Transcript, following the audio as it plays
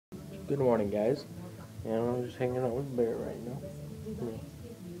Good morning, guys. And I'm just hanging out with Bear right now.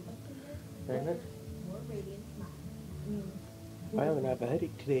 Very nice. I haven't had a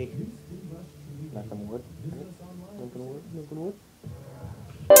headache today. Knock on wood. Knock on wood. Knock on wood.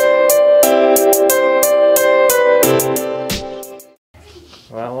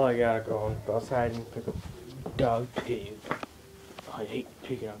 Well, I gotta go outside and pick up dog poop. I hate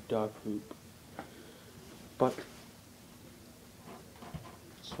picking up dog poop. But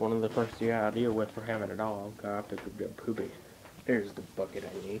it's one of the first you gotta deal with for having a dog. Gotta pick up dog poopy. There's the bucket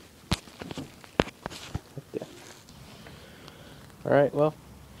I need. Yeah. Alright, well.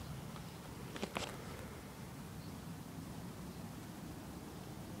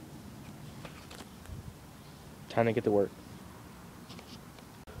 Time to get to work.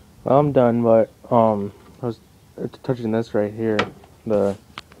 Well, I'm done, but I was touching this right here, the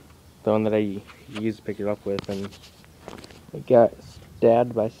one that I used to pick it up with, and it got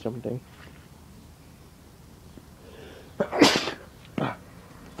stabbed by something.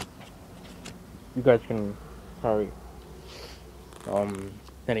 You guys can probably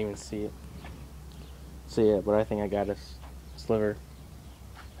can't even see it, but I think I got a sliver.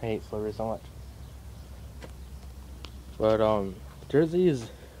 I hate slivers so much. But there's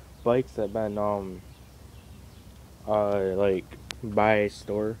these bikes that been like by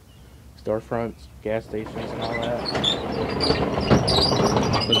storefronts, gas stations and all that.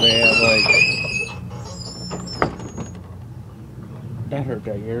 So they have like that hurt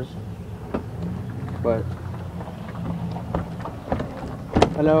my ears. But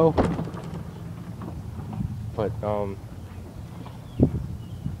hello. But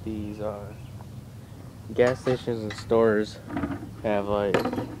these gas stations and stores have like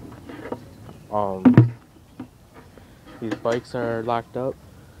these bikes are locked up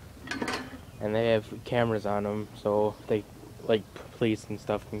and they have cameras on them, so they like police and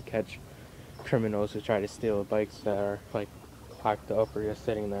stuff can catch criminals who try to steal bikes that are like locked up or just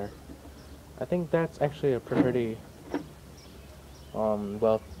sitting there. I think that's actually a pretty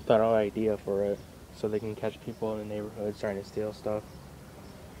well thought out idea for it, so they can catch people in the neighborhoods trying to steal stuff.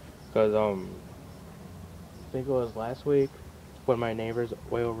 Because I think it was last week when my neighbors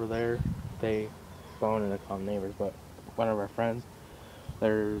way over there, they wanted to call them neighbors, but one of our friends,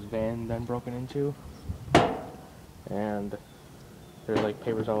 their van then broken into, and there's like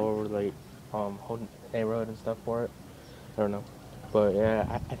papers all over like whole neighborhood and stuff for it. I don't know, but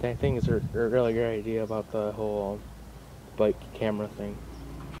yeah, I think it's a really great idea about the whole bike camera thing.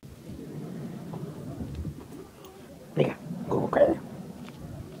 Yeah, go okay.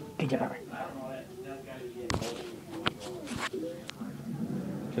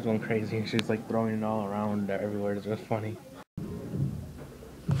 She's going crazy and she's like throwing it all around everywhere. It's just funny.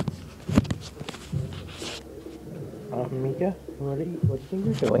 Mika, what do you think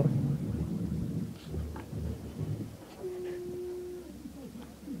you're doing?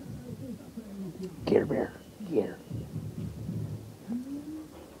 Get her, Bear. Get her.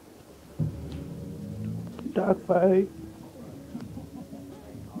 Dog fight.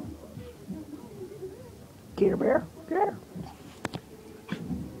 Get her, Bear. Get her.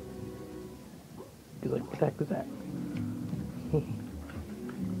 He's like, what the heck was that?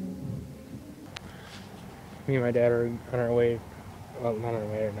 Me and my dad are on our way. Well, not on our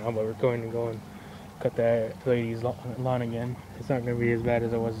way right now, but we're going to go and cut that lady's lawn again. It's not going to be as bad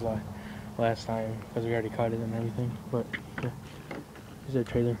as it was last time because we already cut it and everything. But yeah, here's a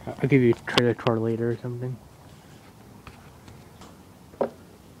trailer. I'll give you a trailer tour later or something.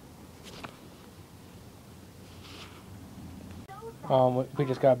 We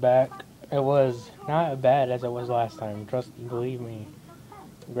just got back. It was not as bad as it was last time. Believe me.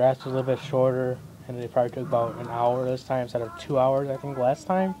 The grass was a little bit shorter, and they probably took about an hour this time instead of 2 hours, I think, last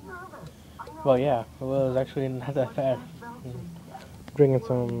time. Well, yeah, it was actually not that bad. Drinking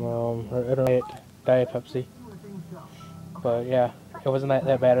some Diet Pepsi. But yeah, it wasn't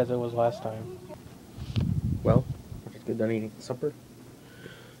that bad as it was last time. Well, I just got done eating supper,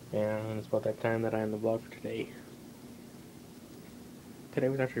 and it's about that time that I end the vlog for today. Today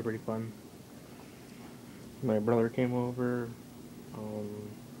was actually pretty fun. My brother came over,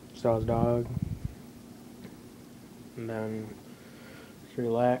 saw his dog, and then just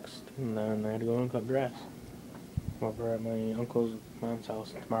relaxed, and then I had to go and cut grass over at my uncle's mom's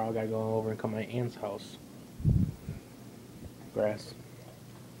house. Tomorrow I gotta go over and cut my aunt's house. Grass.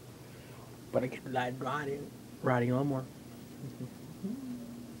 But I keep riding a lot more.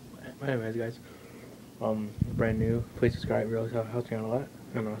 Anyways, guys, brand new, please subscribe, really helps me out a lot,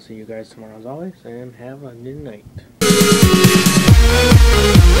 and I'll see you guys tomorrow as always, and have a good night.